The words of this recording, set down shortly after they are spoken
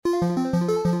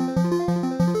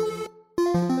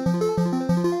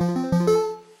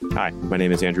Hi, my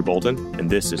name is Andrew Bolton, and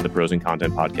this is the Pros and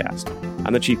Content Podcast.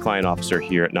 I'm the Chief Client Officer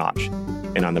here at Notch,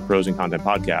 and on the Pros and Content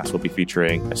Podcast, we'll be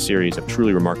featuring a series of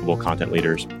truly remarkable content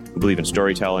leaders who believe in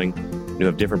storytelling and who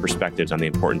have different perspectives on the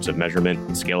importance of measurement,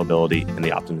 scalability, and the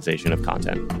optimization of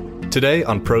content. Today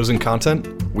on Pros and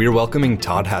Content, we are welcoming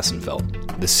Todd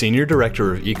Hassenfeld, the Senior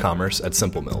Director of E-commerce at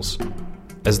Simple Mills.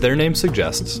 As their name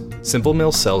suggests, Simple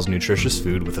Mills sells nutritious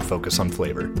food with a focus on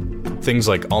flavor. Things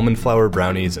like almond flour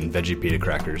brownies and veggie pita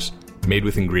crackers, made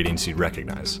with ingredients you'd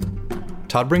recognize.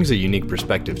 Todd brings a unique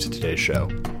perspective to today's show,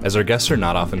 as our guests are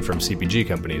not often from CPG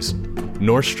companies,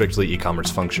 nor strictly e-commerce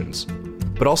functions,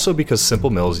 but also because Simple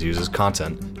Mills uses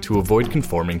content to avoid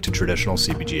conforming to traditional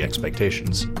CPG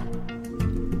expectations.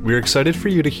 We're excited for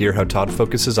you to hear how Todd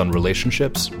focuses on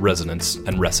relationships, resonance,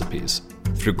 and recipes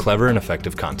through clever and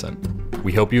effective content.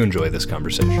 We hope you enjoy this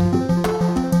conversation.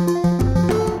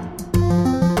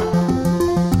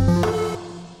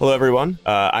 Hello, everyone.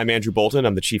 I'm Andrew Bolton.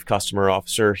 I'm the Chief Customer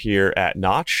Officer here at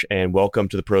Notch, and welcome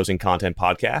to the Pros and Content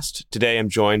Podcast. Today, I'm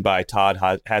joined by Todd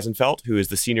Hassenfeld, who is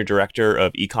the Senior Director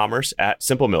of E-commerce at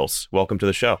Simple Mills. Welcome to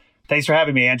the show. Thanks for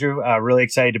having me, Andrew. Really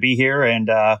excited to be here. And,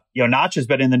 Notch has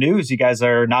been in the news. You guys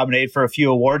are nominated for a few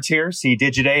awards here. See,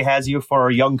 Digiday has you for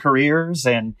Young Careers,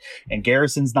 and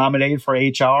Garrison's nominated for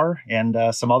HR, and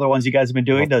some other ones you guys have been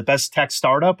doing. The best tech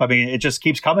startup. I mean, it just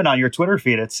keeps coming on your Twitter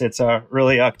feed. It's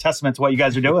really a testament to what you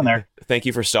guys are doing there. Thank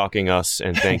you for stalking us,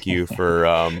 and thank you for,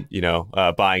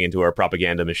 buying into our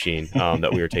propaganda machine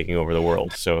that we are taking over the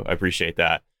world. So I appreciate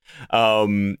that.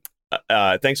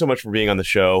 Thanks so much for being on the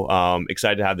show.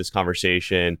 Excited to have this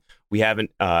conversation. We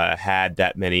haven't had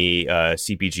that many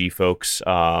CPG folks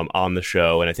on the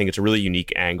show, and I think it's a really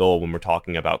unique angle when we're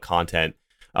talking about content.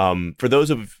 For those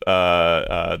of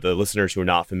the listeners who are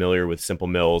not familiar with Simple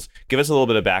Mills, give us a little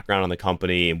bit of background on the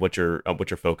company and what you're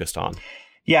focused on.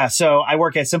 Yeah, so I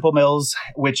work at Simple Mills,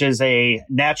 which is a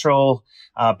natural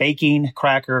baking,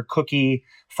 cracker, cookie,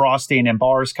 frosting, and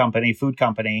bars company, food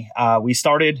company. We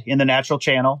started in the natural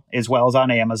channel as well as on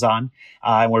Amazon.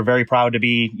 And we're very proud to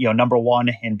be, number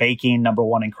one in baking, number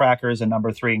one in crackers, and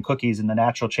number three in cookies in the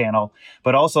natural channel,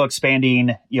 but also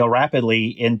expanding, rapidly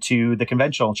into the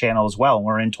conventional channel as well.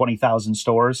 We're in 20,000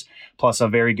 stores, plus a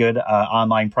very good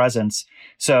online presence.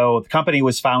 So the company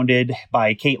was founded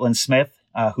by Caitlin Smith,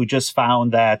 who just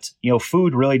found that,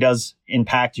 food really does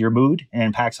impact your mood and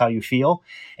impacts how you feel.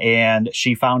 And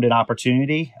she found an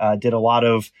opportunity, did a lot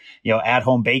of,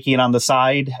 at-home baking on the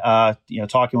side,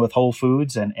 talking with Whole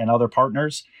Foods and other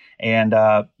partners. And,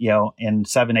 in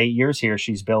 7-8 years here,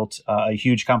 she's built a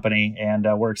huge company, and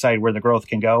we're excited where the growth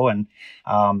can go, and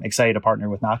excited to partner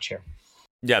with Notch here.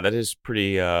 Yeah, that is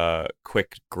pretty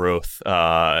quick growth in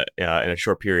a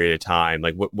short period of time.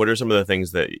 Like, what are some of the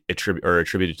things that are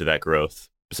attributed to that growth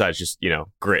besides just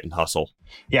grit and hustle?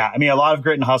 Yeah, I mean, a lot of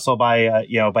grit and hustle by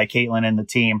Caitlin and the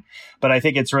team, but I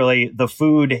think it's really the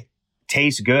food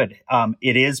tastes good.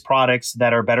 It is products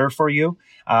that are better for you.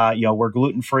 We're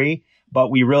gluten free, but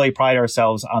we really pride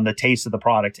ourselves on the taste of the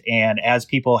product. And as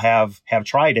people have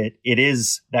tried it, it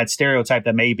is that stereotype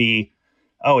that may be,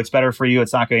 oh, it's better for you,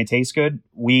 it's not going to taste good.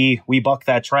 We buck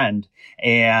that trend.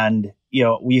 And,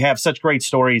 we have such great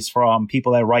stories from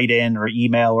people that write in or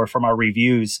email or from our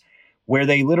reviews where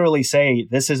they literally say,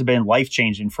 this has been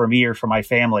life-changing for me or for my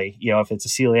family. If it's a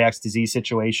celiac disease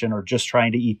situation or just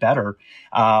trying to eat better,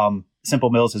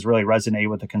 Simple Mills has really resonated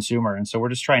with the consumer. And so we're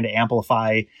just trying to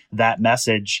amplify that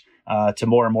message to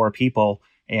more and more people.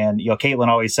 And, Caitlin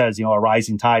always says, a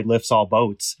rising tide lifts all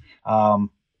boats.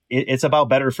 It's about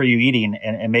better for you eating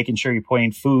and making sure you're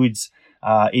putting foods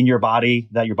in your body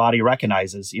that your body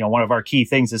recognizes. One of our key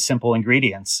things is simple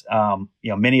ingredients.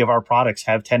 Many of our products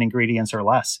have 10 ingredients or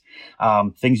less.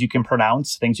 Things you can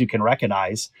pronounce, things you can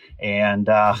recognize. And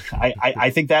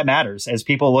I think that matters. As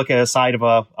people look at a side of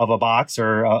a box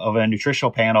or of a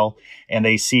nutritional panel and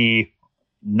they see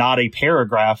not a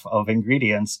paragraph of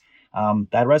ingredients,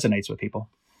 that resonates with people.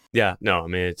 Yeah, no, I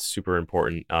mean, it's super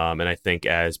important. And I think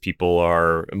as people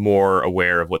are more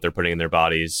aware of what they're putting in their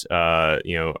bodies,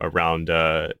 around,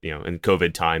 in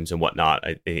COVID times and whatnot,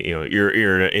 you're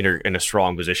in a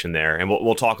strong position there. And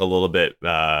we'll talk a little bit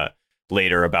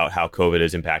later about how COVID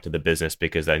has impacted the business,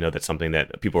 because I know that's something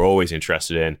that people are always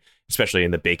interested in, especially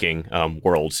in the baking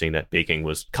world, seeing that baking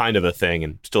was kind of a thing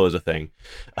and still is a thing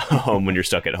when you're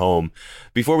stuck at home.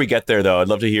 Before we get there, though, I'd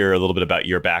love to hear a little bit about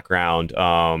your background,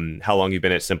 how long you've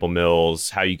been at Simple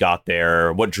Mills, how you got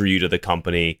there, what drew you to the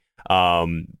company,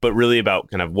 but really about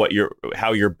kind of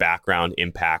how your background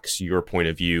impacts your point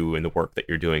of view and the work that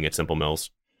you're doing at Simple Mills.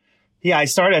 Yeah, I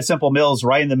started at Simple Mills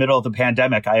right in the middle of the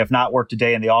pandemic. I have not worked a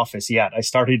day in the office yet. I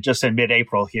started just in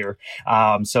mid-April here.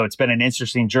 So it's been an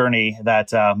interesting journey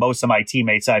that most of my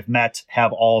teammates I've met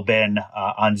have all been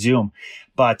on Zoom.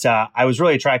 But I was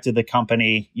really attracted to the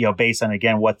company, based on,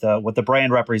 again, what the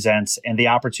brand represents and the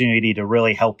opportunity to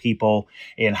really help people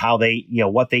in how they,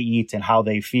 what they eat and how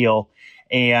they feel.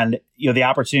 And, the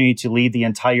opportunity to lead the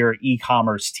entire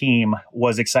e-commerce team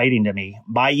was exciting to me.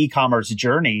 My e-commerce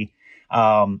journey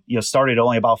started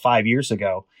only about 5 years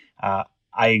ago.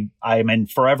 I'm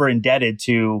forever indebted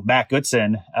to Matt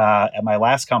Goodson at my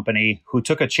last company, who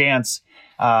took a chance.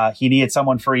 He needed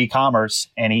someone for e-commerce,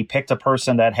 and he picked a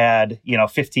person that had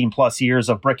 15 plus years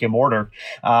of brick and mortar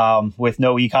with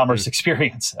no e-commerce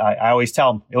experience. I always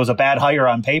tell him it was a bad hire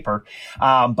on paper,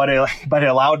 but it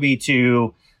allowed me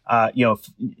to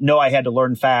know I had to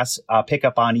learn fast, pick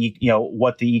up on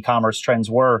what the e-commerce trends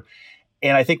were.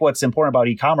 And I think what's important about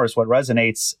e-commerce, what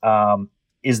resonates,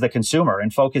 is the consumer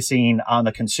and focusing on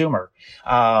the consumer.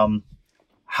 How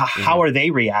are they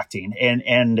reacting?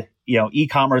 And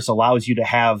e-commerce allows you to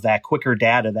have that quicker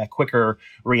data, that quicker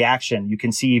reaction. You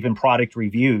can see even product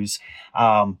reviews,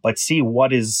 but see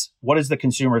what is the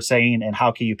consumer saying and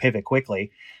how can you pivot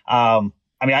quickly?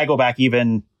 I go back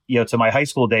even to my high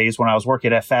school days when I was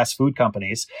working at fast food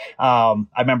companies. I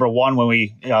remember one when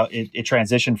it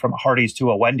transitioned from a Hardee's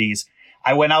to a Wendy's.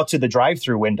 I went out to the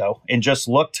drive-through window and just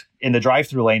looked in the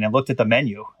drive-through lane and looked at the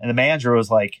menu. And the manager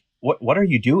was like, what are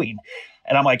you doing?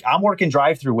 And I'm like, I'm working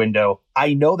drive-through window.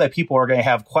 I know that people are going to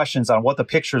have questions on what the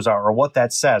pictures are or what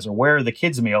that says or where are the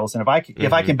kids' meals. And if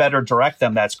I can better direct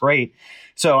them, that's great.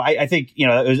 So I think,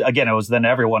 it was then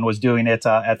everyone was doing it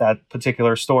at that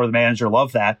particular store. The manager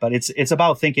loved that. But it's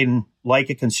about thinking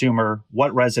like a consumer,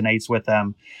 what resonates with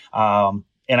them.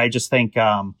 And I just think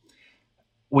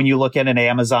when you look at an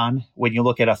Amazon, when you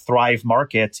look at a Thrive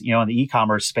Market, in the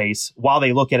e-commerce space, while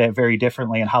they look at it very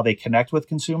differently and how they connect with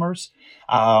consumers,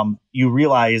 you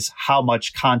realize how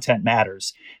much content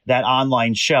matters. That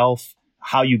online shelf,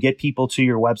 how you get people to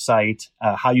your website,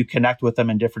 how you connect with them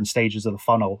in different stages of the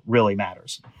funnel really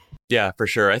matters. Yeah, for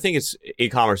sure. I think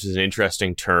e-commerce is an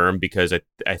interesting term because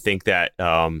I think that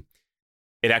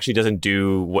it actually doesn't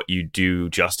do what you do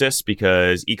justice,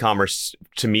 because e-commerce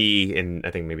to me, and I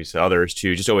think maybe to others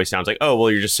too, just always sounds like, oh, well,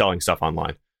 you're just selling stuff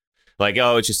online. Like,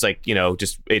 oh, it's just like,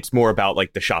 it's more about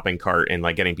like the shopping cart and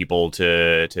like getting people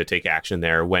to take action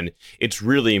there, when it's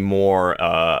really more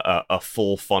a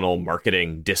full funnel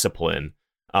marketing discipline.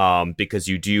 Because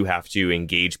you do have to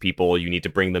engage people. You need to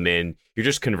bring them in. You're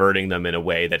just converting them in a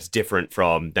way that's different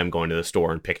from them going to the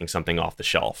store and picking something off the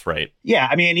shelf, right?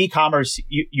 Yeah. In e-commerce,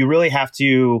 you really have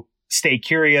to stay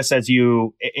curious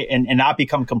and not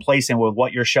become complacent with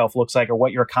what your shelf looks like or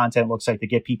what your content looks like to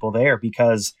get people there.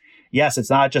 Because yes, it's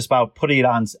not just about putting it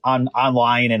on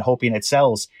online and hoping it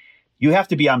sells. You have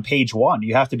to be on page one.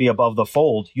 You have to be above the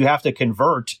fold. You have to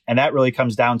convert. And that really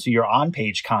comes down to your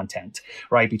on-page content,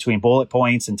 right? Between bullet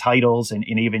points and titles and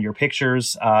even your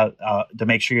pictures to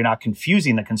make sure you're not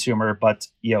confusing the consumer, but,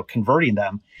 converting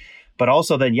them. But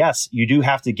also then, yes, you do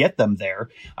have to get them there.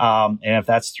 And if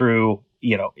that's through,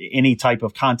 any type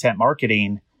of content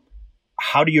marketing,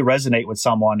 how do you resonate with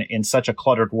someone in such a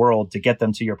cluttered world to get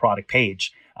them to your product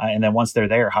page? And then once they're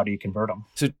there, how do you convert them?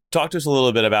 So talk to us a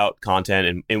little bit about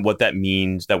content and what that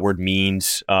means, that word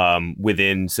means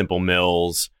within Simple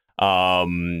Mills. How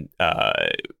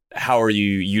are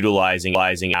you utilizing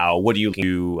now? What do you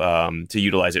do to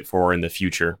utilize it for in the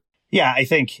future? Yeah, I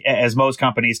think as most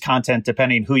companies, content,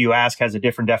 depending who you ask, has a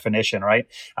different definition, right?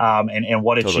 And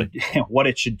what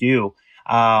it should do.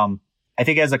 I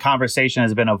think as the conversation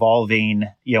has been evolving,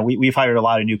 we've hired a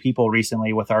lot of new people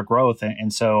recently with our growth.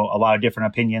 And so a lot of different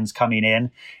opinions coming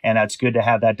in, and that's good to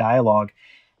have that dialogue.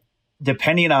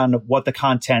 Depending on what the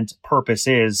content purpose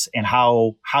is and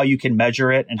how you can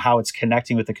measure it and how it's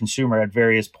connecting with the consumer at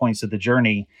various points of the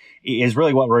journey is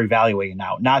really what we're evaluating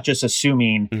now, not just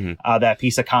assuming that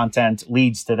piece of content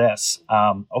leads to this.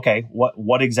 Okay,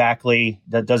 what exactly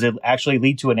does it actually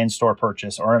lead to an in-store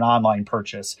purchase or an online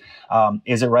purchase?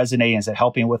 Is it resonating? Is it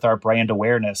helping with our brand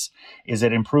awareness? Is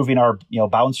it improving our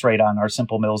bounce rate on our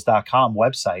simplemills.com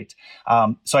website?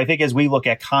 So I think as we look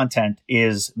at content,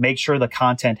 is make sure the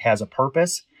content has a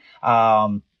purpose,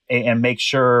 and make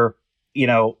sure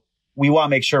we want to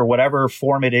make sure whatever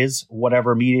form it is,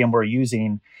 whatever medium we're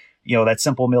using, that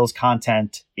Simple Mills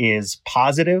content is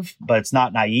positive, but it's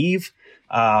not naive.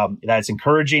 That's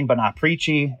encouraging, but not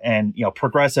preachy, and,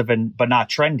 progressive but not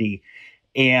trendy.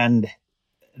 And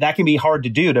that can be hard to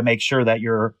do, to make sure that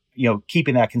you're,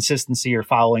 keeping that consistency or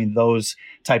following those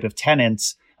type of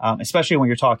tenets, especially when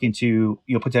you're talking to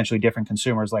potentially different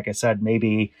consumers. Like I said,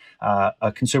 maybe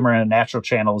a consumer in a natural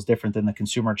channel is different than the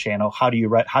consumer channel. How do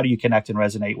you connect and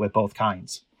resonate with both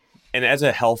kinds? And as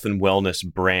a health and wellness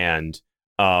brand,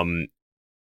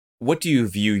 what do you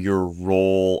view your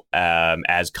role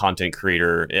as content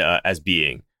creator as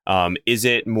being? Is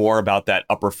it more about that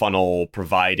upper funnel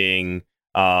providing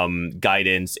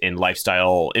guidance and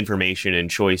lifestyle information and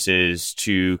choices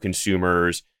to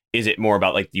consumers? Is it more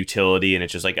about like the utility and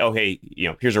it's just like, oh, hey,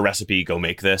 here's a recipe, go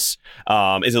make this?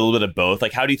 Is it a little bit of both?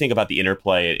 Like, how do you think about the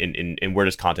interplay and where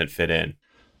does content fit in?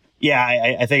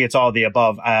 Yeah, I think it's all of the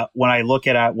above. When I look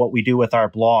at what we do with our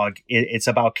blog, it's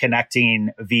about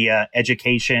connecting via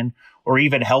education or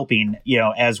even helping,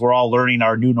 as we're all learning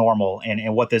our new normal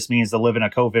and what this means to live in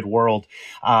a COVID world.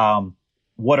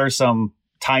 What are some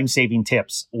time-saving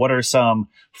tips? What are some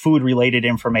food-related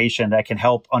information that can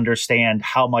help understand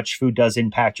how much food does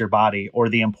impact your body or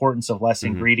the importance of less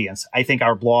ingredients? I think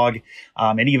our blog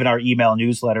and even our email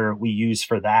newsletter we use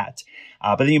for that.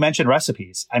 But then you mentioned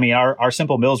recipes. I mean, our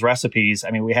Simple Mills recipes,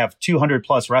 I mean, we have 200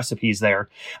 plus recipes there.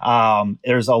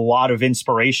 There's a lot of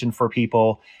inspiration for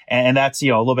people. And that's, a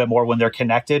little bit more when they're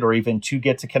connected or even to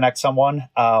get to connect someone.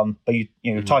 But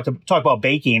you talk about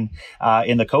baking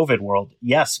in the COVID world.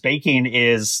 Yes, baking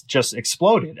is just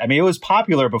exploded. I mean, it was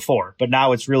popular before, but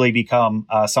now it's really become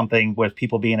something with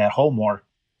people being at home more.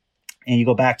 And you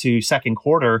go back to second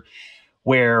quarter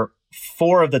where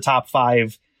 4 of the top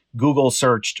 5 Google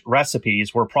searched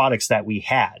recipes were products that we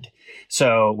had.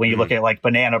 So when you look at like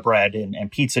banana bread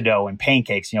and pizza dough and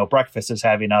pancakes, breakfast is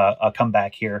having a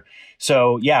comeback here.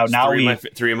 So yeah, now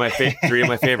three of my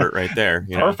favorite right there.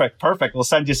 Perfect. We'll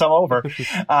send you some over.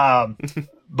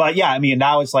 But yeah, I mean,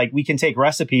 now it's like we can take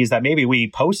recipes that maybe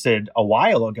we posted a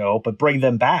while ago, but bring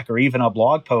them back or even a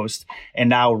blog post and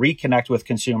now reconnect with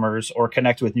consumers or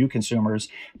connect with new consumers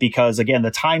because, again,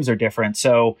 the times are different.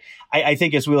 So I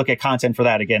think as we look at content for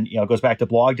that, again, it goes back to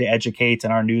blog to educate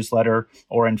and our newsletter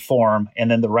or inform. And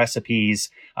then the recipes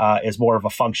is more of a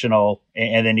functional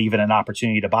and then even an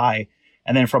opportunity to buy.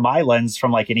 And then from my lens,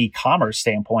 from like an e-commerce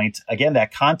standpoint, again,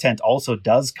 that content also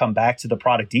does come back to the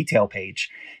product detail page.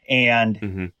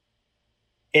 And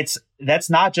that's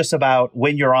not just about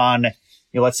when you're on,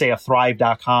 let's say a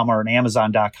thrive.com or an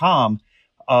amazon.com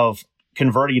of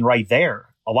converting right there.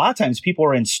 A lot of times people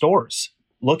are in stores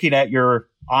looking at your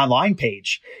online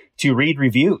page to read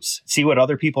reviews, see what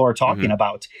other people are talking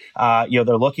about.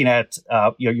 They're looking at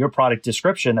your product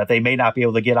description that they may not be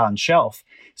able to get on shelf.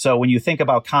 So when you think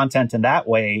about content in that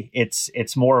way,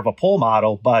 it's more of a pull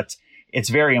model, but it's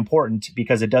very important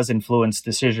because it does influence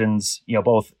decisions,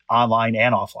 both online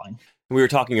and offline. We were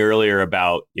talking earlier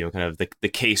about, kind of the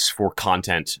case for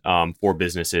content for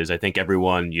businesses. I think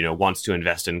everyone, wants to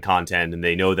invest in content and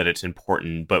they know that it's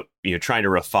important, but, trying to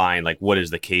refine like what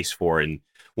is the case for. And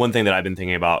one thing that I've been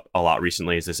thinking about a lot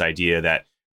recently is this idea that,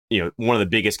 one of the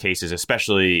biggest cases,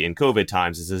 especially in COVID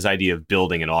times, is this idea of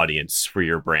building an audience for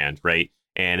your brand, right?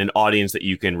 And an audience that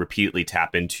you can repeatedly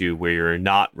tap into where you're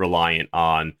not reliant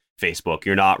on Facebook,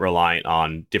 you're not reliant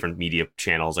on different media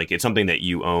channels. Like it's something that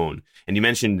you own. And you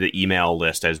mentioned the email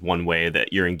list as one way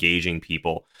that you're engaging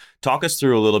people. Talk us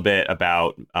through a little bit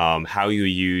about how you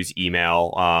use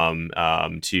email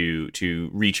to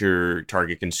reach your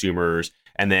target consumers.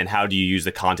 And then how do you use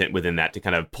the content within that to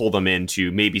kind of pull them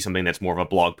into maybe something that's more of a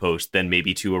blog post, then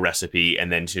maybe to a recipe,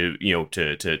 and then to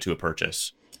a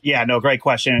purchase? Yeah, no, great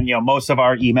question. Most of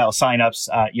our email signups,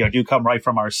 do come right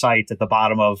from our site. At the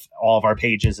bottom of all of our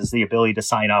pages is the ability to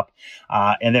sign up.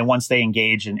 And then once they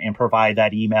engage and provide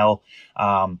that email,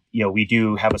 we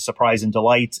do have a surprise and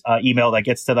delight email that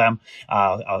gets to them.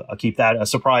 I'll keep that a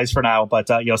surprise for now, but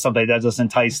something that does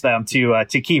entice them to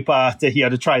keep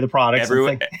to try the products.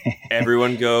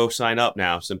 Everyone go sign up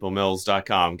now.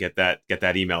 SimpleMills.com. Get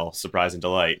that email surprise and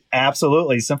delight.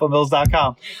 Absolutely,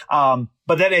 SimpleMills.com.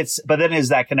 But then is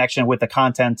that connection with the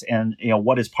content and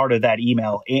what is part of that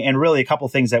email, and really a couple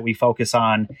of things that we focus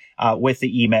on with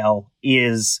the email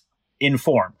is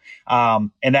inform.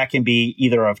 And that can be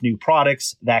either of new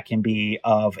products, that can be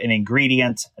of an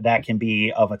ingredient, that can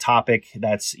be of a topic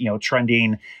that's,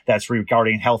 trending, that's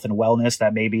regarding health and wellness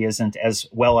that maybe isn't as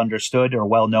well understood or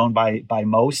well known by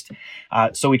most.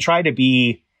 So we try to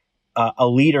be a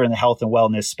leader in the health and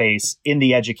wellness space in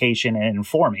the education and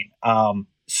informing.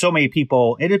 So many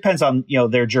people, it depends on,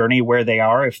 their journey, where they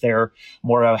are, if they're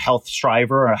more a health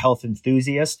striver or a health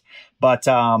enthusiast. But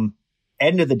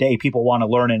end of the day, people want to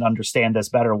learn and understand this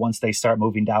better once they start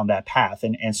moving down that path.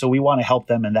 And so we want to help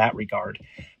them in that regard.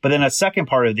 But then a second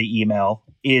part of the email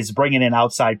is bringing in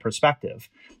outside perspective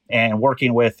and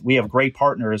working with, we have great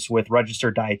partners with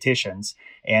registered dietitians.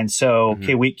 And so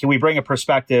can we bring a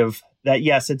perspective that,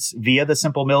 yes, it's via the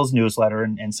Simple Mills newsletter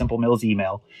and Simple Mills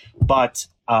email, but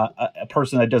a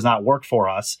person that does not work for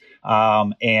us,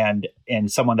 and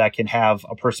someone that can have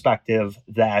a perspective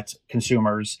that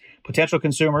consumers, potential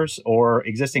consumers or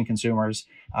existing consumers,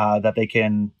 that they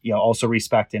can also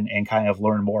respect and kind of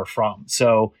learn more from.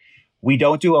 So we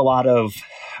don't do a lot of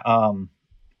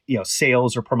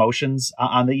sales or promotions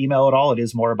on the email at all. It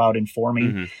is more about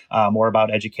informing, more about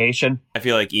education. I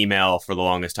feel like email for the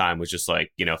longest time was just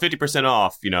like 50%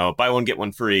 off, buy one get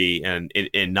one free, and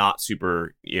not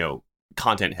super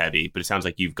content heavy, but it sounds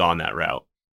like you've gone that route.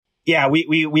 Yeah,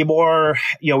 we more,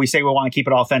 we say we want to keep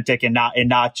it authentic and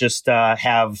not just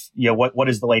have, what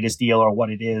is the latest deal or what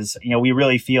it is. We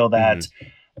really feel that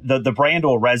the brand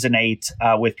will resonate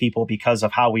with people because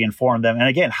of how we inform them. And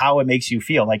again, how it makes you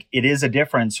feel. Like, it is a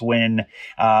difference when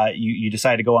you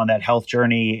decide to go on that health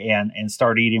journey and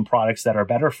start eating products that are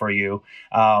better for you.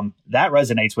 That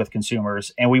resonates with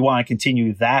consumers. And we want to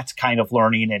continue that kind of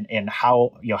learning and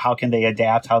how can they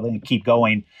adapt, how they keep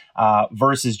going,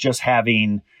 versus just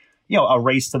having, a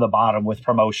race to the bottom with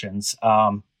promotions.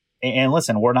 And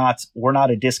listen, we're not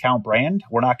a discount brand.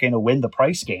 We're not going to win the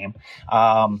price game.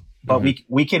 But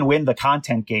we can win the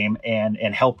content game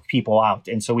and help people out.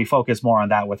 And so we focus more on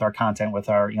that with our content, with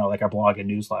our, like our blog and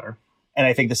newsletter. And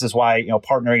I think this is why,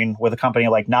 partnering with a company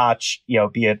like Notch,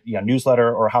 be it,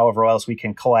 newsletter or however else we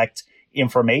can collect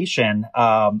information,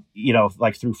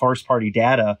 like through first party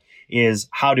data, is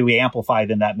how do we amplify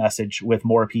then that message with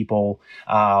more people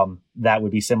that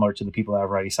would be similar to the people that have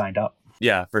already signed up.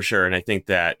 Yeah, for sure. And I think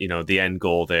that, the end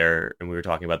goal there, and we were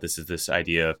talking about this, is this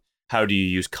idea of how do you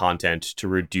use content to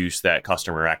reduce that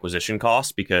customer acquisition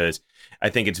cost? Because I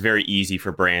think it's very easy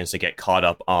for brands to get caught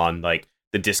up on like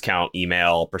the discount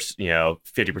email,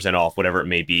 50% off, whatever it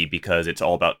may be, because it's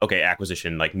all about, okay,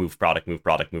 acquisition, like move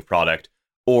product.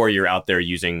 Or you're out there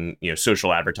using,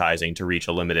 social advertising to reach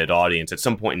a limited audience. At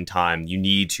some point in time, you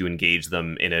need to engage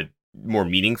them in a more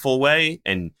meaningful way.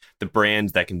 And the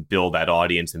brands that can build that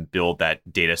audience and build that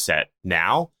data set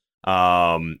now,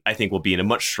 I think will be in a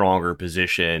much stronger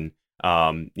position,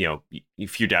 a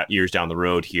few years down the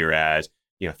road here, as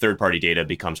third-party data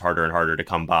becomes harder and harder to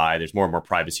come by. There's more and more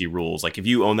privacy rules. Like, if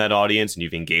you own that audience and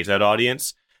you've engaged that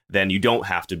audience, then you don't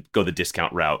have to go the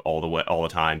discount route all the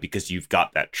time, because you've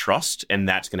got that trust, and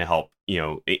that's going to help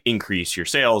increase your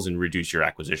sales and reduce your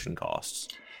acquisition costs.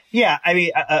 Yeah, I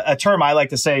mean, a term I like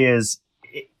to say is,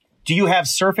 do you have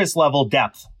surface level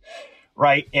depth?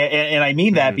 Right. And I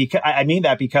mean that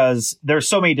because there's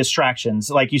so many distractions.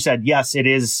 Like you said, yes,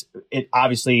 it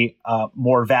obviously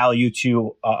more value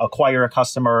to acquire a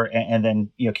customer and then,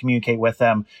 communicate with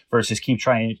them versus keep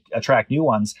trying to attract new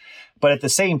ones. But at the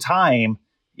same time,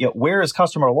 where is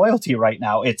customer loyalty right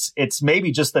now? It's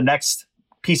maybe just the next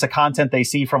piece of content they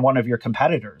see from one of your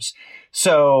competitors.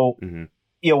 So,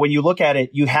 when you look at it,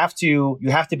 you have to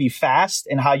be fast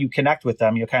in how you connect with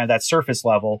them, kind of that surface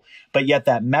level, but yet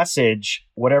that message,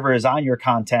 whatever is on your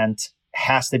content,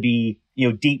 has to be,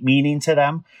 deep meaning to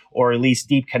them, or at least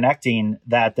deep connecting,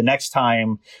 that the next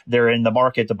time they're in the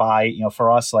market to buy, for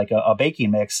us, like a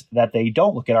baking mix, that they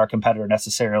don't look at our competitor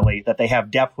necessarily, that they have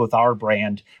depth with our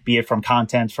brand, be it from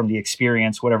content, from the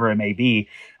experience, whatever it may be.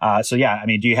 So yeah, I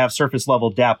mean, do you have surface level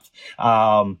depth,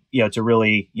 to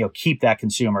really, keep that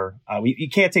consumer? You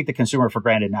can't take the consumer for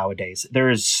granted nowadays. There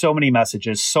is so many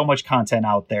messages, so much content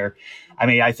out there. I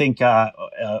mean, I think,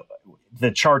 the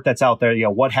chart that's out there,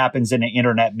 what happens in an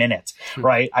internet minute,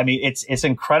 right? I mean, it's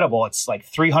incredible. It's like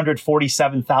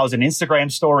 347,000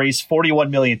 Instagram stories, 41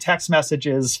 million text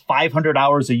messages, 500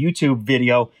 hours of YouTube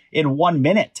video in 1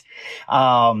 minute.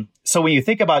 So when you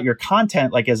think about your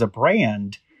content, like as a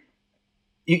brand,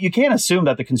 you can't assume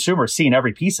that the consumer's seen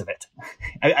every piece of it.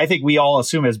 I think we all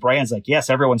assume as brands, like, yes,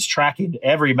 everyone's tracking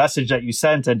every message that you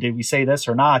sent, and did we say this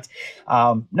or not?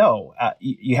 No,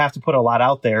 you have to put a lot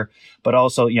out there, but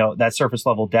also, that surface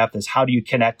level depth is how do you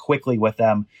connect quickly with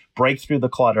them, break through the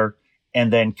clutter,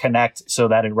 and then connect so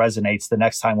that it resonates the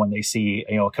next time when they see,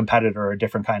 a competitor or a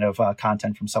different kind of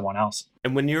content from someone else.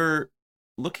 And when you're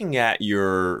looking at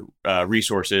your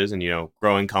resources and,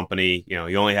 growing company,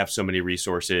 you only have so many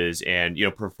resources, and,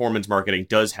 performance marketing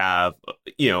does have,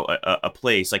 a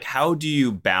place. Like, how do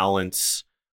you balance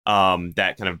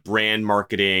that kind of brand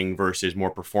marketing versus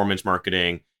more performance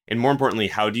marketing? And more importantly,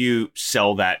 how do you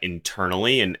sell that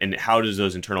internally, and how does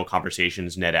those internal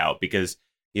conversations net out? Because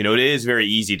it is very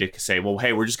easy to say, well,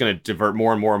 hey, we're just going to divert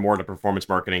more and more and more to performance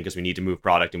marketing because we need to move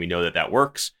product and we know that that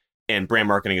works. And brand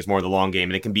marketing is more the long game,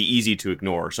 and it can be easy to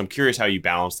ignore. So I'm curious how you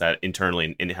balance that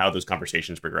internally and how those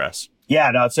conversations progress.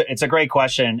 Yeah, no, it's a great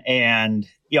question. And,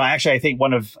 actually, I think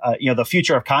one of, the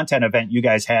Future of Content event you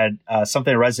guys had,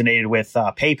 something that resonated with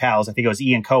PayPal's, I think it was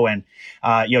Ian Cohen.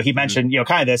 He mentioned,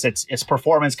 kind of this, it's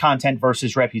performance content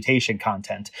versus reputation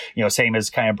content, same as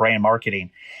kind of brand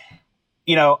marketing.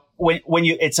 When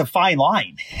it's a fine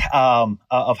line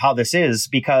of how this is,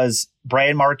 because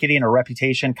brand marketing or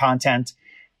reputation content,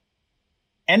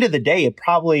 end of the day, it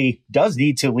probably does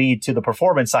need to lead to the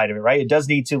performance side of it, right? It does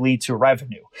need to lead to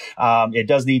revenue. It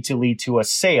does need to lead to a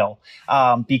sale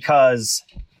because,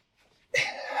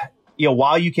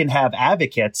 while you can have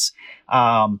advocates,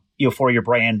 for your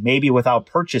brand, maybe without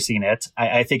purchasing it.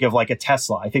 I think of like a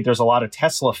Tesla. I think there's a lot of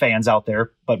Tesla fans out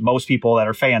there, but most people that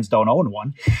are fans don't own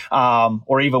one.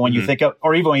 Or even when you think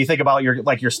about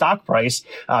your stock price,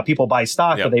 people buy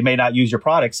stock, but they may not use your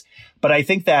products. But I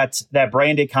think that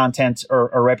branded content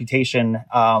or reputation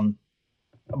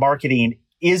marketing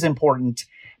is important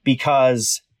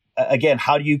because, again,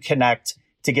 how do you connect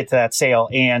to get to that sale?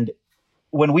 And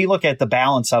when we look at the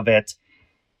balance of it,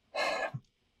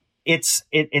 it's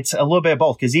a little bit of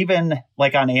both, because even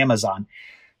like on Amazon,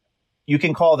 you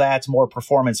can call that more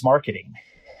performance marketing.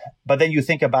 But then you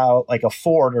think about like a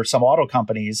Ford or some auto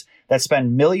companies that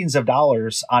spend millions of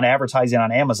dollars on advertising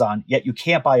on Amazon, yet you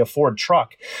can't buy a Ford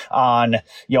truck on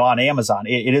Amazon.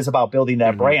 It is about building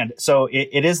that brand. So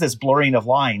it is this blurring of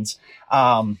lines.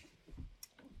 And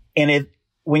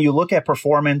when you look at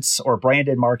performance or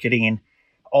branded marketing,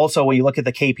 also when you look at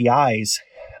the KPIs,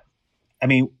 I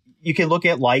mean, you can look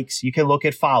at likes, you can look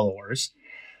at followers,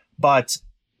 but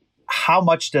how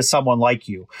much does someone like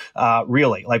you,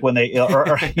 really? Like when they,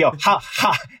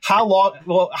 how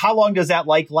long does that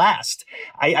like last?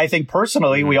 I think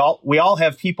personally, we all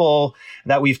have people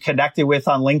that we've connected with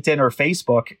on LinkedIn or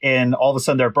Facebook, and all of a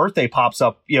sudden their birthday pops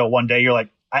up, one day you're like,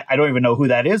 I don't even know who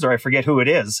that is, or I forget who it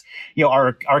is.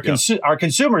 Our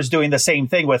consumers doing the same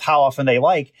thing with how often they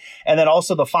like. And then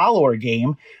also the follower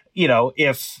game,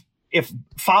 if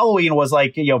following was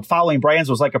like, following brands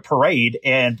was like a parade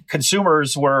and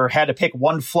consumers had to pick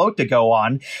one float to go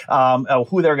on,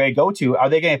 who they're going to go to, are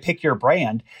they going to pick your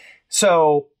brand?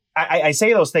 So I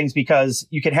say those things because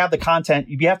you can have the content.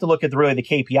 You have to look at the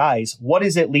KPIs. What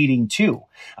is it leading to?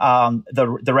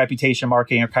 The reputation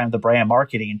marketing or kind of the brand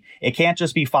marketing. It can't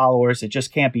just be followers. It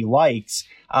just can't be likes.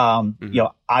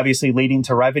 Obviously leading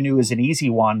to revenue is an easy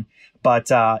one. But,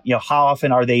 how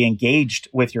often are they engaged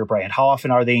with your brand? How often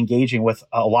are they engaging with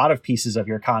a lot of pieces of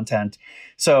your content?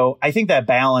 So I think that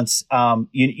balance,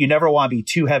 you never want to be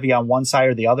too heavy on one side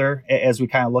or the other as we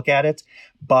kind of look at it.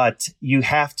 But you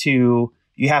have to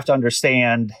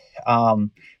understand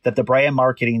that the brand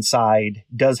marketing side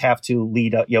does have to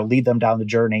lead them down the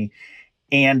journey.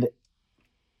 And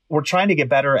we're trying to get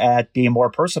better at being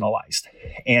more personalized.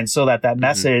 And so that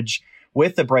message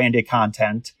with the branded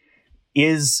content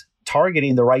is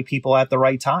targeting the right people at the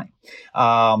right time.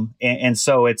 And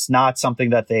so it's not something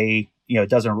that they,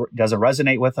 doesn't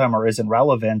resonate with them or isn't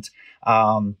relevant.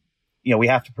 We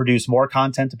have to produce more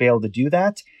content to be able to do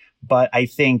that. But I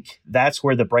think that's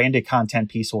where the branded content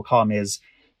piece will come is,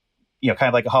 kind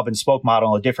of like a hub and spoke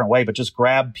model in a different way, but just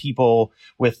grab people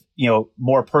with,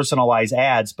 more personalized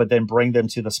ads, but then bring them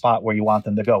to the spot where you want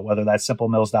them to go, whether that's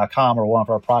simplemills.com or one of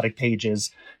our product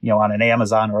pages, on an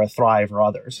Amazon or a Thrive or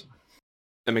others.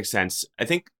 That makes sense. I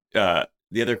think the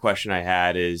other question I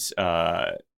had is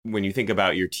when you think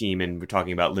about your team and we're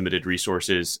talking about limited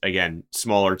resources, again,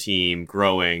 smaller team,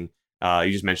 growing,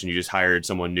 you just mentioned you just hired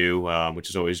someone new, which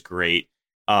is always great.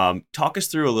 Talk us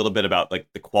through a little bit about like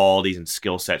the qualities and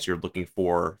skill sets you're looking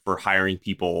for hiring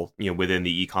people, within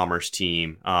the e-commerce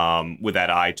team, with that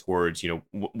eye towards,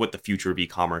 what the future of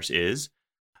e-commerce is.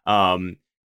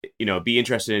 Be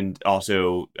interested in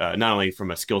also not only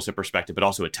from a skill set perspective, but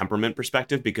also a temperament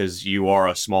perspective, because you are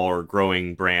a smaller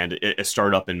growing brand, a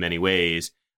startup in many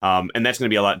ways. And that's going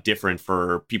to be a lot different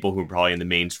for people who are probably in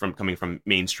the coming from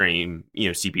mainstream,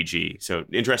 CPG. So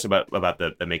interested about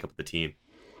the makeup of the team.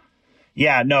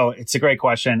 Yeah, no, it's a great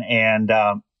question. And,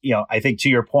 I think to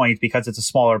your point, because it's a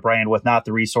smaller brand with not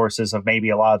the resources of maybe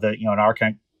a lot of the, in our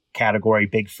category,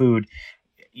 big food,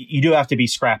 you do have to be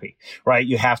scrappy, right?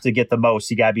 You have to get the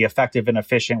most. You got to be effective and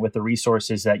efficient with the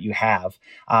resources that you have.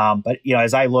 But,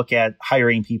 as I look at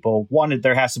hiring people, one,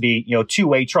 there has to be,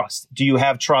 two-way trust. Do you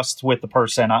have trust with the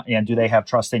person, and do they have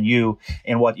trust in you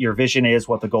and what your vision is,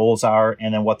 what the goals are,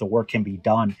 and then what the work can be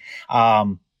done?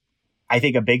 I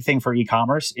think a big thing for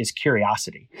e-commerce is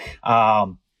curiosity,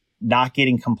 not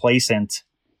getting complacent,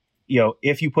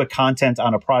 if you put content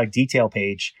on a product detail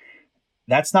page,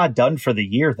 that's not done for the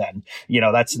year then.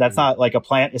 That's not like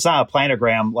it's not a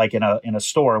planogram like in a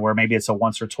store where maybe it's a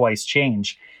once or twice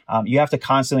change. You have to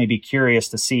constantly be curious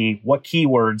to see what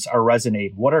keywords are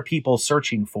resonating. What are people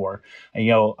searching for? And,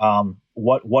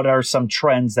 what are some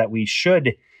trends that we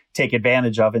should take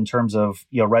advantage of in terms of,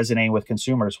 resonating with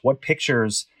consumers? What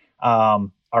pictures are,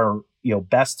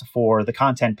 best for the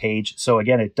content page? So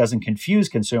again, it doesn't confuse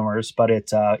consumers, but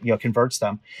it, converts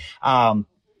them.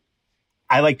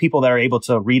 I like people that are able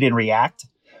to read and react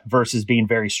versus being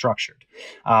very structured.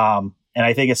 And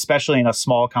I think especially in a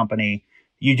small company,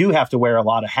 you do have to wear a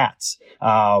lot of hats.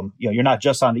 You're not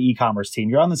just on the e-commerce team,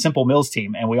 you're on the Simple Mills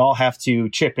team, and we all have to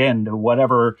chip in to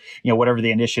whatever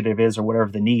the initiative is or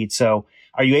whatever the need. So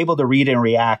are you able to read and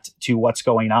react to what's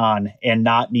going on and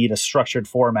not need a structured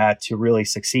format to really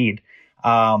succeed?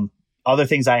 Other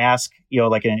things I ask,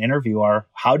 like in an interview are,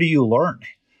 how do you learn?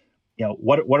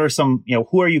 What are some,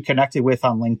 who are you connected with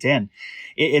on LinkedIn?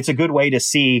 It's a good way to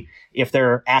see if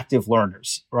they're active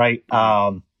learners, right?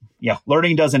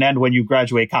 Learning doesn't end when you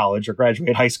graduate college or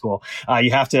graduate high school. You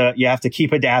have to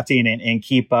keep adapting and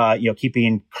keep,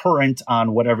 keeping current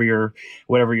on whatever your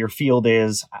field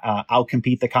is,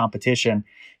 outcompete the competition.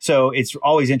 So it's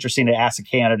always interesting to ask a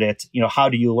candidate, how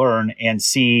do you learn, and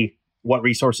see what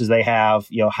resources they have,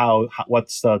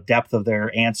 what's the depth of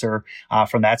their answer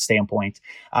from that standpoint.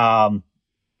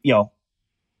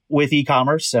 With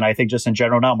e-commerce, and I think just in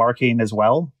general now, marketing as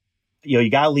well, you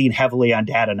got to lean heavily on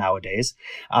data nowadays.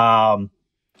 But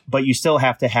you still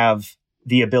have to have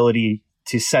the ability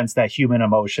to sense that human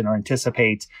emotion or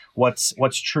anticipate what's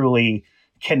truly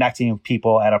connecting with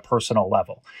people at a personal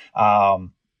level.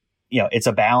 It's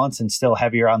a balance and still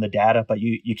heavier on the data, but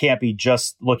you can't be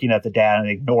just looking at the data and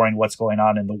ignoring what's going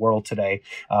on in the world today,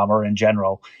 or in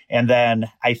general. And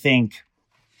then I think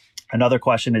another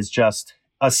question is just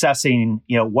assessing,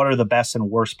 what are the best and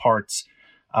worst parts,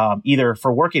 either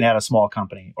for working at a small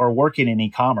company or working in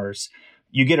e-commerce.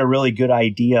 You get a really good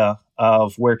idea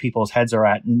of where people's heads are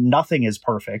at. Nothing is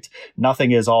perfect.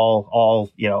 Nothing is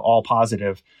all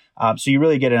positive. So you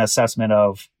really get an assessment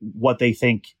of what they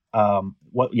think,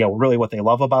 what they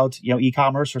love about,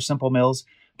 e-commerce or Simple Mills,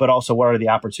 but also what are the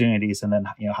opportunities, and then,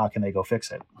 how can they go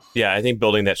fix it? Yeah, I think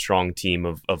building that strong team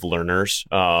of learners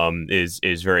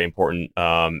is very important,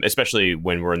 especially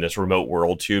when we're in this remote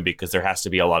world too, because there has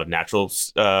to be a lot of natural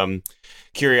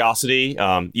curiosity.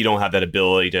 You don't have that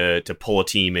ability to pull a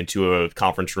team into a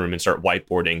conference room and start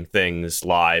whiteboarding things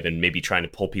live and maybe trying to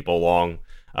pull people along.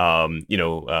 With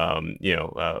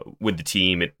the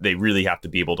team, they really have to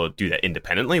be able to do that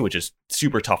independently, which is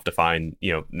super tough to find,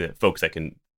 the folks that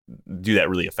can do that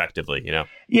really effectively,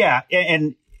 Yeah.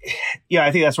 And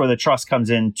I think that's where the trust comes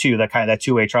in too, that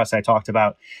two-way trust I talked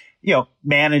about.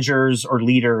 Managers or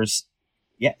leaders.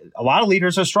 Yeah, a lot of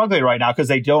leaders are struggling right now because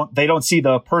they don't see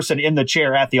the person in the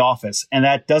chair at the office, and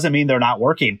that doesn't mean they're not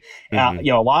working. Mm-hmm.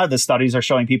 A lot of the studies are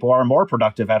showing people are more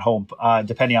productive at home,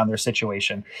 depending on their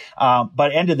situation.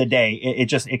 But end of the day,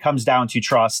 it comes down to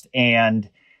trust, and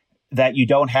that you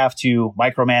don't have to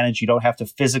micromanage, you don't have to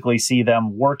physically see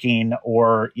them working,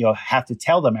 or have to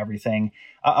tell them everything.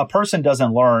 A person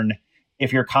doesn't learn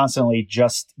if you're constantly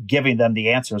just giving them the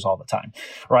answers all the time,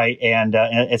 right? And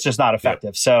it's just not effective.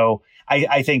 Yep. So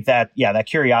I think that, that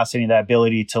curiosity and that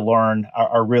ability to learn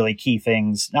are really key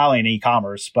things, not only in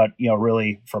e-commerce, but,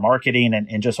 really for marketing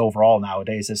and just overall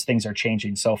nowadays, as things are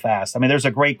changing so fast. I mean, there's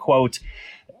a great quote.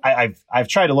 I've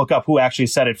tried to look up who actually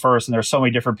said it first, and there's so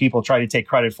many different people trying to take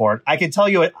credit for it. I can tell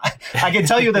you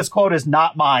this quote is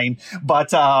not mine, but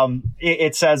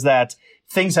it says that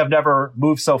things have never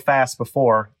moved so fast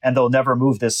before, and they'll never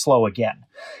move this slow again.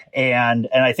 And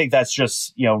I think that's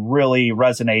just, really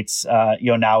resonates,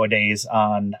 nowadays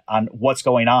on what's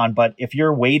going on. But if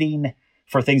you're waiting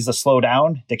for things to slow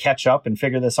down to catch up and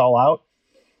figure this all out,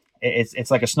 it's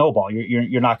like a snowball.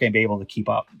 You're not going to be able to keep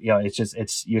up.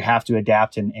 You have to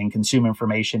adapt and consume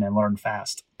information and learn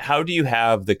fast. How do you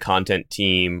have the content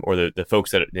team or the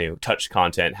folks that touch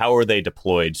content? How are they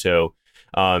deployed? So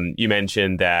you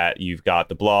mentioned that you've got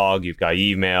the blog, you've got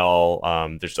email,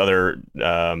 there's other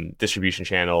distribution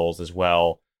channels as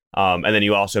well. And then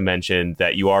you also mentioned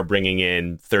that you are bringing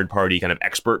in third-party kind of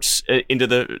experts into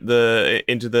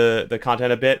the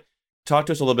content a bit. Talk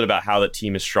to us a little bit about how the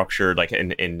team is structured,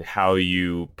 and how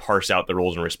you parse out the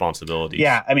roles and responsibilities.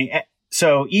 Yeah, I mean,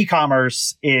 so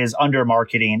e-commerce is under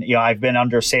marketing. I've been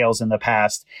under sales in the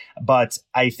past, but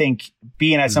I think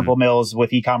being at Simple Mills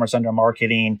with e-commerce under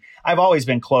marketing, I've always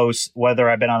been close,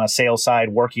 whether I've been on a sales side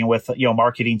working with,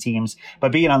 marketing teams,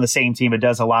 but being on the same team, it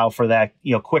does allow for that,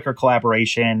 quicker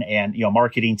collaboration and,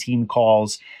 marketing team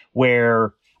calls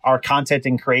where Our content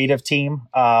and creative team,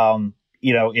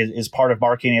 is part of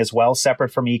marketing as well, separate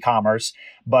from e-commerce,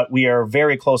 but we are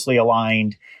very closely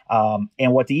aligned.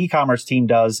 And what the e-commerce team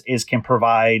does is can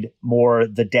provide more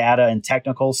the data and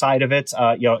technical side of it.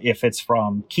 If it's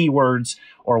from keywords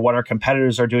or what our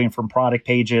competitors are doing from product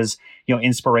pages,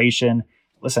 inspiration.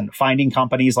 Listen, finding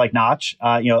companies like Notch,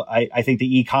 I think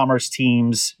the e-commerce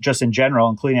teams just in general,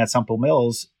 including at Simple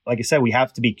Mills, like I said, we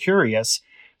have to be curious.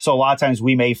 So a lot of times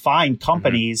we may find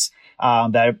companies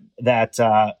that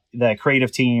the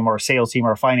creative team or sales team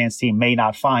or finance team may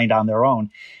not find on their own.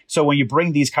 So when you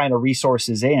bring these kind of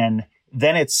resources in,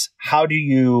 then it's how do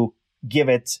you give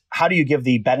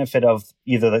the benefit of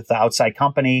either the outside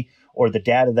company or the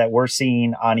data that we're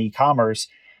seeing on e-commerce?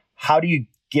 How do you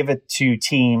give it to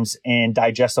teams in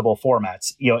digestible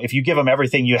formats? If you give them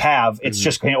everything you have, it's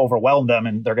just going to overwhelm them,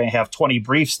 and they're going to have 20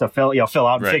 briefs to fill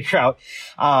out and figure out.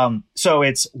 So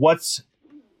it's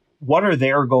what are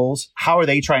their goals? How are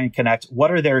they trying to connect? What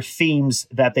are their themes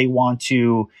that they want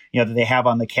to, that they have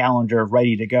on the calendar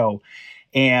ready to go?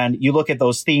 And you look at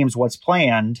those themes, what's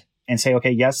planned, and say, okay,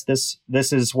 yes, this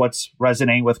is what's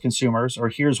resonating with consumers, or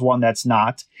here's one that's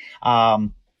not.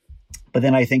 But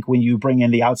then I think when you bring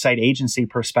in the outside agency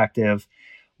perspective,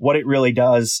 what it really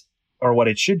does, or what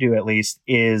it should do at least,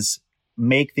 is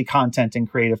make the content and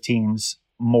creative teams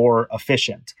more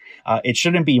efficient. It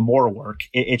shouldn't be more work.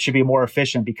 It should be more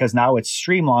efficient, because now it's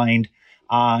streamlined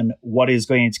on what is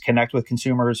going to connect with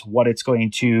consumers, what it's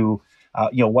going to,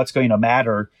 what's going to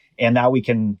matter. And now we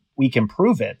can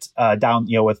prove it down,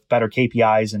 with better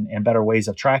KPIs and better ways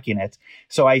of tracking it.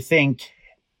 So I think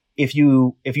if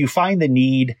you find the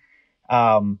need,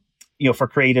 for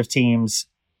creative teams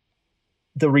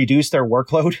to reduce their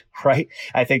workload, right?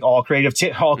 I think all creative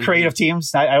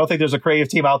teams, I don't think there's a creative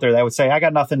team out there that would say, I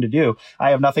got nothing to do.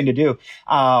 I have nothing to do.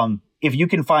 If you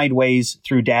can find ways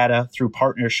through data, through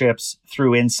partnerships,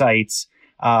 through insights,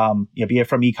 be it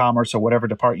from e-commerce or whatever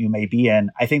department you may be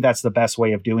in, I think that's the best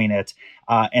way of doing it.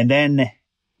 And then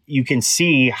you can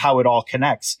see how it all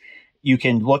connects. You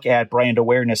can look at brand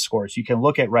awareness scores. You can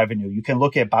look at revenue. You can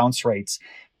look at bounce rates.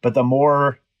 But the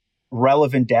more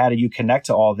relevant data you connect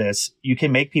to all this, you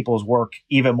can make people's work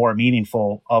even more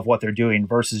meaningful of what they're doing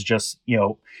versus just,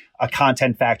 a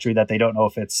content factory that they don't know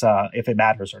if it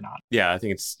matters or not. Yeah, I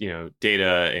think it's,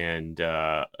 data and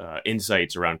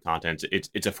insights around content.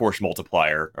 It's a force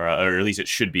multiplier, or at least it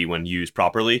should be when used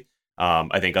properly.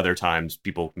 I think other times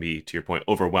people can be, to your point,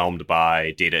 overwhelmed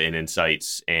by data and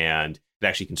insights, and it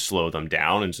actually can slow them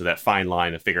down. And so that fine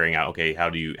line of figuring out, okay, how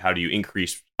do you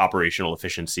increase operational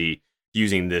efficiency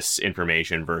using this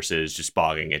information versus just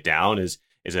bogging it down is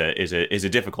a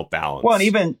difficult balance. Well, and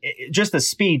even just the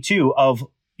speed too of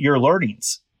your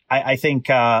learnings. I think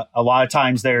a lot of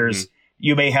times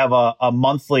you may have a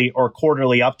monthly or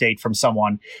quarterly update from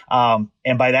someone.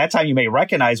 And by that time you may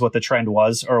recognize what the trend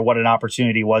was or what an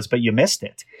opportunity was, but you missed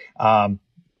it.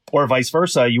 Or vice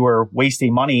versa. You were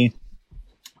wasting money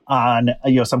on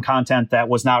some content that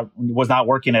was not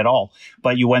working at all,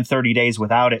 but you went 30 days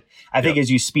without it. I think as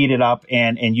you speed it up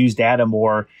and use data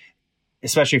more,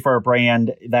 especially for a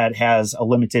brand that has a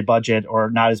limited budget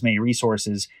or not as many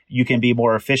resources, you can be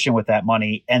more efficient with that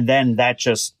money. And then that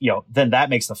just, then that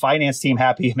makes the finance team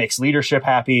happy. It makes leadership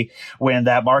happy when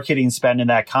that marketing spend and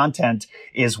that content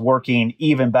is working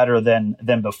even better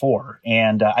than before.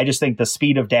 And I just think the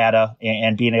speed of data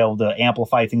and being able to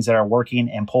amplify things that are working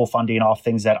and pull funding off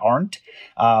things that aren't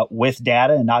with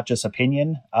data and not just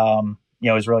opinion,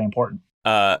 is really important.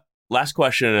 Last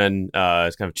question, and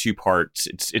it's kind of two parts.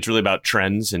 It's really about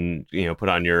trends, and put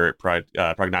on your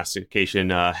prognostication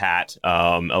hat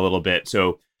a little bit.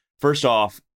 So first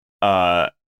off,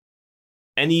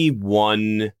 any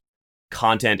one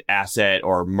content asset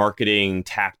or marketing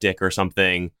tactic or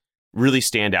something really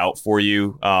stand out for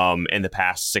you in the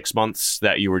past 6 months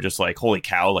that you were just like, holy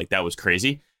cow, like that was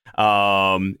crazy.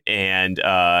 And then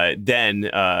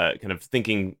kind of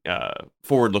thinking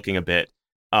forward looking a bit.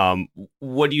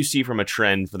 What do you see from a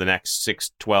trend for the next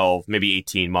 6, 12, maybe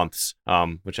 18 months,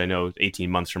 which I know 18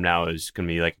 months from now is going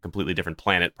to be like a completely different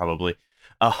planet, probably.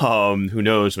 Who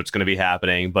knows what's going to be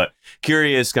happening, but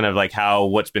curious kind of like how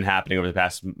what's been happening over the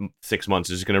past 6 months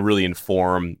is going to really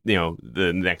inform,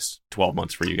 the next 12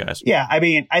 months for you guys. Yeah. I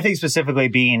mean, I think specifically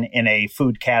being in a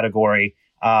food category,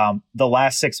 the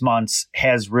last 6 months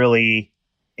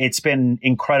it's been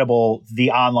incredible.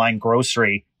 The online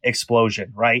grocery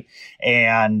explosion, right?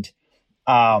 And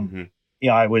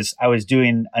I was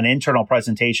doing an internal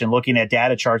presentation looking at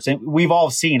data charts, and we've all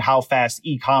seen how fast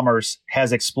e-commerce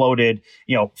has exploded,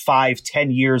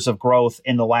 5-10 years of growth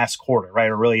in the last quarter, right?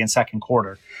 Or really in second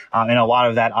quarter. And a lot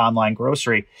of that online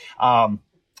grocery.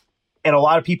 And a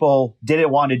lot of people didn't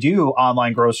want to do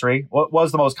online grocery. What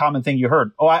was the most common thing you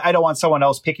heard? Oh, I don't want someone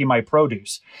else picking my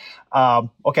produce.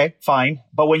 Okay, fine.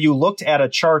 But when you looked at a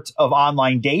chart of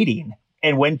online dating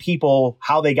and when people,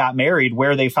 how they got married,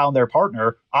 where they found their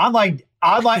partner, online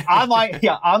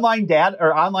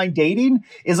dating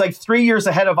is like 3 years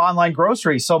ahead of online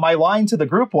groceries. So my line to the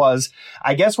group was,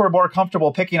 I guess we're more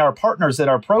comfortable picking our partners than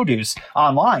our produce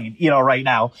online, right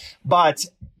now. But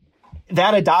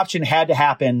that adoption had to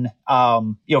happen,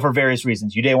 for various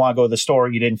reasons. You didn't want to go to the store.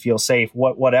 You didn't feel safe,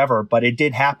 whatever, but it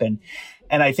did happen.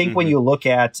 And I think when you look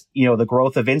at, the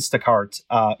growth of Instacart,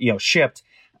 Shipt,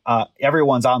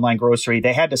 everyone's online grocery,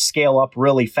 they had to scale up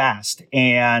really fast.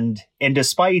 And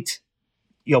despite,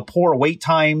 poor wait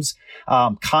times,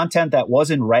 content that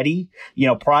wasn't ready,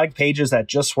 product pages that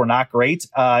just were not great.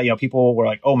 People were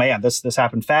like, oh man, this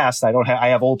happened fast. I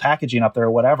have old packaging up there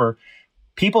or whatever.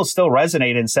 People still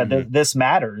resonated and said that this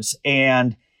matters.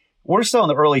 And we're still in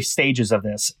the early stages of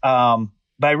this. But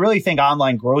I really think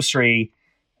online grocery,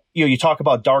 you talk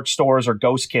about dark stores or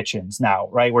ghost kitchens now,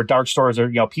 right? Where dark stores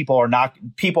are, people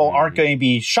aren't going to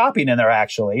be shopping in there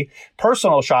actually.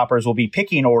 Personal shoppers will be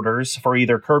picking orders for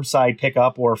either curbside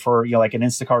pickup or for, like an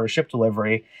Instacart or Shipt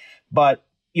delivery. But,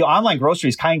 online grocery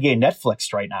is kind of getting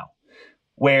Netflixed right now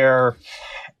where,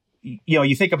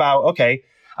 you think about, okay,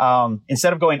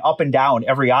 instead of going up and down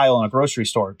every aisle in a grocery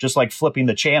store, just like flipping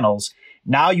the channels,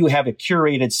 now you have a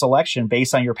curated selection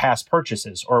based on your past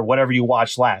purchases or whatever you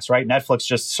watched last, right? Netflix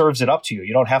just serves it up to you.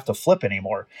 You don't have to flip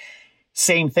anymore.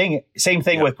 Same thing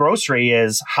with grocery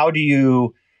is how do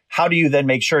you then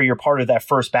make sure you're part of that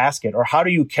first basket, or how do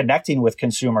you connecting with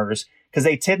consumers? Because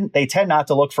they tend not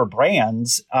to look for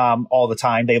brands all the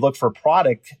time. They look for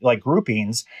product like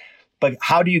groupings. But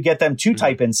how do you get them to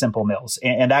type in Simple Mills?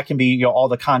 And that can be, all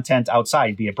the content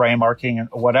outside, be it brand marketing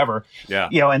or whatever. Yeah.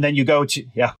 And then you go to,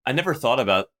 I never thought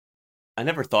about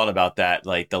that,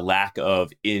 like the lack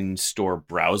of in-store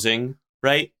browsing,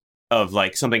 right? Of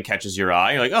like something catches your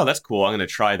eye. You're like, oh, that's cool. I'm going to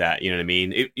try that. You know what I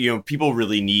mean? People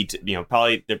really need to,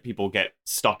 probably the people get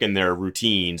stuck in their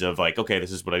routines of like, okay,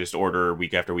 this is what I just order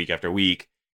week after week after week.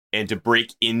 And to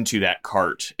break into that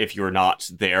cart, if you're not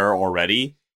there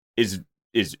already, is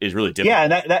really difficult.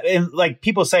 Yeah, and like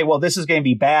people say, well, this is going to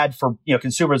be bad for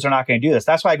consumers are not going to do this.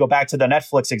 That's why I go back to the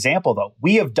Netflix example, though.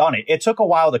 We have done it. It took a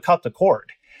while to cut the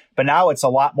cord, but now it's a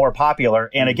lot more popular.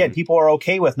 And again, people are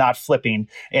okay with not flipping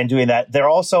and doing that. They're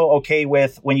also okay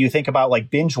with when you think about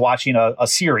like binge watching a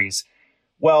series.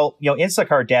 Well,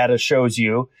 Instacart data shows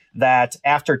you that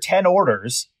after 10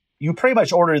 orders, you pretty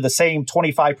much order the same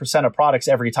 25% of products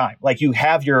every time. Like you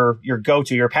have your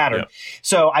go-to, your pattern. Yep.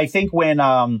 So I think when,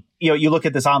 you look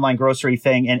at this online grocery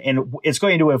thing and it's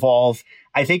going to evolve,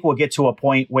 I think we'll get to a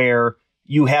point where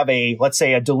you have let's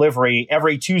say a delivery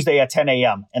every Tuesday at 10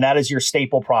 a.m. And that is your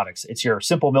staple products. It's your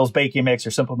Simple Mills baking mix,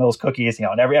 your Simple Mills cookies,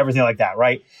 and everything like that,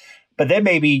 right? But then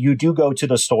maybe you do go to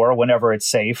the store whenever it's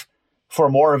safe for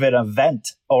more of an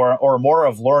event or more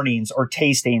of learnings or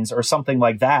tastings or something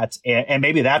like that. And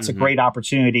maybe that's a great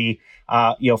opportunity,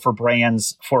 for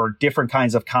brands for different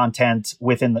kinds of content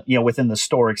within the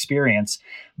store experience.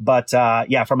 But,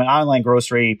 from an online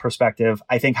grocery perspective,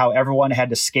 I think how everyone had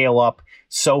to scale up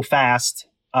so fast,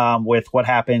 with what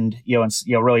happened, in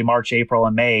really March, April,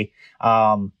 and May,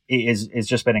 is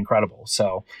just been incredible.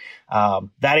 So,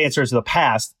 that answers the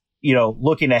past,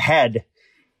 looking ahead,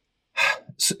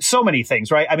 so many things,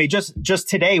 right? I mean, just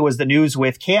today was the news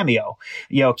with Cameo.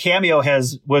 Cameo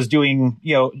was doing,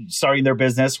 starting their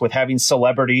business with having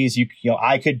celebrities.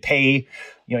 I could pay,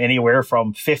 anywhere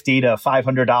from $50 to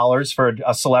 $500 for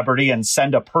a celebrity and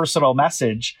send a personal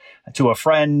message to a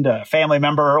friend, a family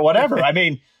member, or whatever. I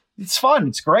mean, it's fun.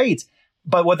 It's great.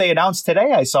 But what they announced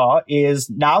today, I saw, is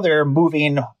now they're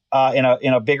moving in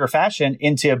a bigger fashion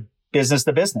into business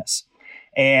to business.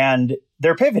 And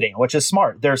they're pivoting, which is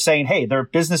smart. They're saying, hey, their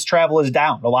business travel is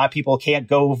down. A lot of people can't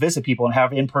go visit people and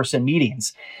have in-person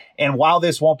meetings. And while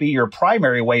this won't be your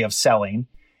primary way of selling,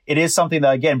 it is something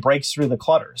that, again, breaks through the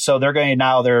clutter. So they're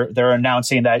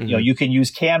announcing that, you can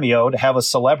use Cameo to have a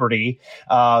celebrity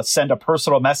send a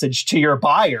personal message to your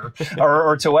buyer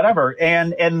or to whatever.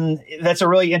 And that's a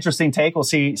really interesting take. We'll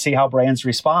see how brands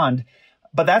respond.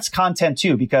 But that's content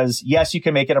too, because yes, you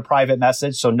can make it a private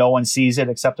message so no one sees it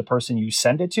except the person you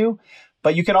send it to.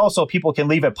 But you can also, people can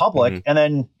leave it public. And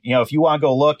then, if you want to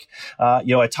go look,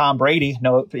 at Tom Brady,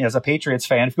 as a Patriots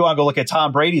fan, if you want to go look at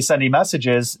Tom Brady sending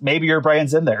messages, maybe your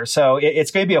brand's in there. So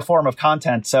it's going to be a form of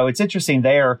content. So it's interesting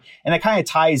there. And it kind of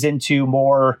ties into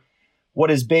more what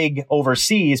is big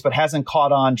overseas, but hasn't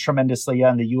caught on tremendously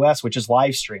in the US, which is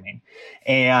live streaming.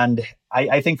 And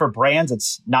I think for brands,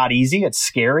 it's not easy. It's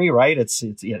scary, right? It's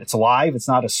live. It's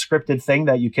not a scripted thing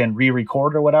that you can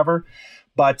re-record or whatever.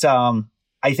 But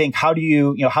I think how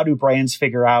do brands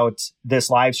figure out this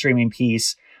live streaming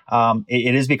piece?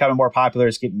 It is becoming more popular.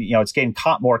 It's getting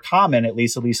more common, at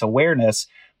least awareness.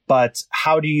 But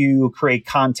how do you create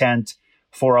content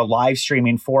for a live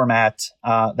streaming format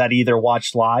that either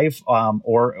watched live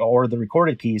or the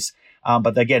recorded piece,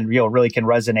 but again, really can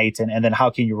resonate, and then how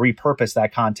can you repurpose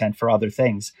that content for other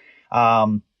things?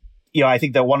 I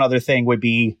think that one other thing would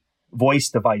be voice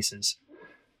devices.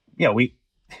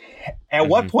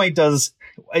 What point does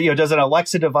an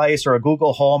Alexa device or a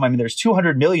Google Home? I mean, there's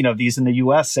 200 million of these in the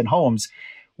U.S. in homes.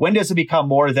 When does it become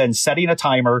more than setting a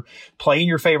timer, playing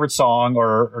your favorite song,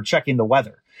 or checking the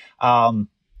weather?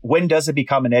 When does it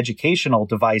become an educational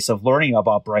device of learning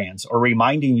about brands or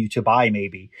reminding you to buy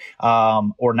maybe?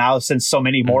 Or now, since so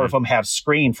many more of them have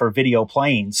screen for video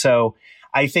playing. So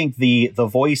I think the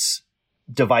voice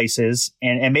devices,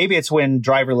 and maybe it's when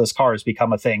driverless cars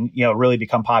become a thing, really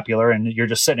become popular, and you're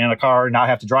just sitting in a car and not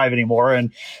have to drive anymore.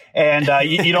 And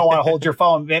you don't want to hold your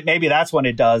phone. Maybe that's when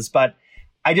it does. But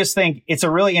I just think it's a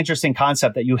really interesting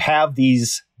concept that you have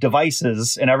these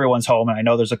devices in everyone's home. And I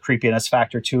know there's a creepiness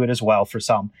factor to it as well for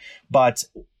some, but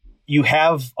you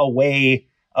have a way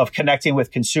of connecting with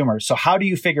consumers. So how do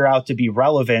you figure out to be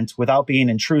relevant without being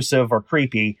intrusive or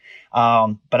creepy?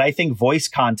 But I think voice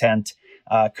content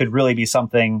could really be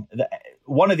something that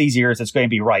one of these years it's going to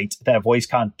be right that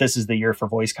this is the year for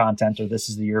voice content, or this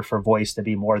is the year for voice to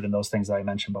be more than those things that I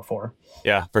mentioned before.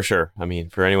 Yeah, for sure. I mean,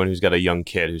 for anyone who's got a young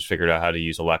kid who's figured out how to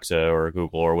use Alexa or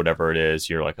Google or whatever it is,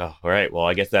 you're like, oh, all right, well,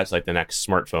 I guess that's like the next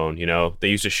smartphone. They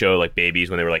used to show like babies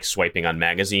when they were like swiping on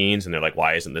magazines and they're like,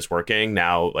 why isn't this working?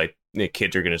 Now, like, the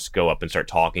kids are going to go up and start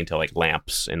talking to like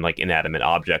lamps and like inanimate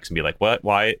objects and be like, what?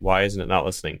 Why isn't it not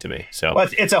listening to me? So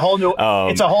it's a whole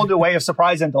new way of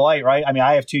surprise and delight, right? I mean,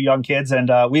 I have 2 young kids,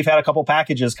 and we've had a couple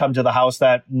packages come to the house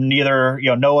that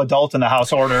no adult in the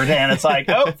house ordered, and it's like,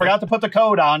 oh, forgot to put the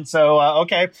code on, so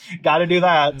okay, got to do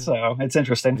that. So it's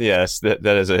interesting. Yes, that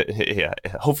is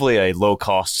hopefully a low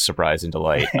cost surprise and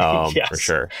delight, yes. For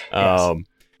sure. Yes.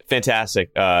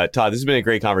 Fantastic. Todd, this has been a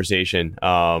great conversation.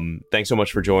 Thanks so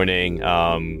much for joining,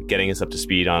 getting us up to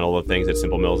speed on all the things that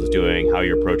Simple Mills is doing, how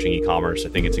you're approaching e-commerce. I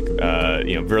think it's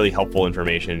really helpful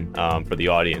information for the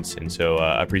audience. And so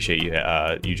I appreciate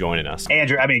you joining us.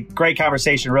 Andrew, I mean, great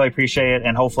conversation. Really appreciate it.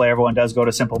 And hopefully everyone does go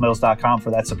to simplemills.com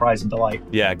for that surprise and delight.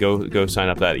 Yeah, go sign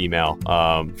up that email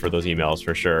for those emails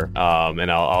for sure.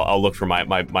 And I'll look for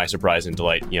my surprise and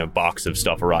delight box of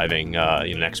stuff arriving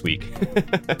next week.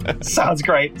 Sounds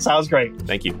great. Sounds great.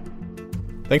 Thank you.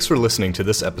 Thanks for listening to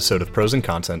this episode of Pros and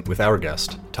Content with our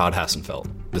guest, Todd Hassenfeld,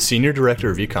 the Senior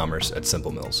Director of E-commerce at Simple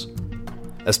Mills.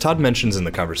 As Todd mentions in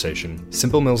the conversation,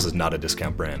 Simple Mills is not a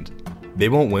discount brand. They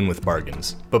won't win with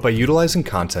bargains, but by utilizing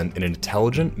content in an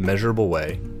intelligent, measurable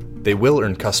way, they will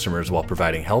earn customers while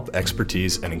providing help,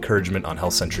 expertise, and encouragement on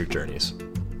health-centric journeys.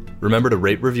 Remember to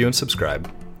rate, review, and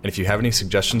subscribe. And if you have any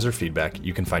suggestions or feedback,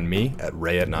 you can find me at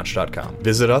ray@notch.com.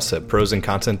 Visit us at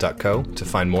prosandcontent.co to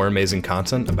find more amazing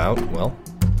content about,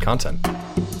 content.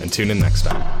 And tune in next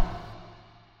time.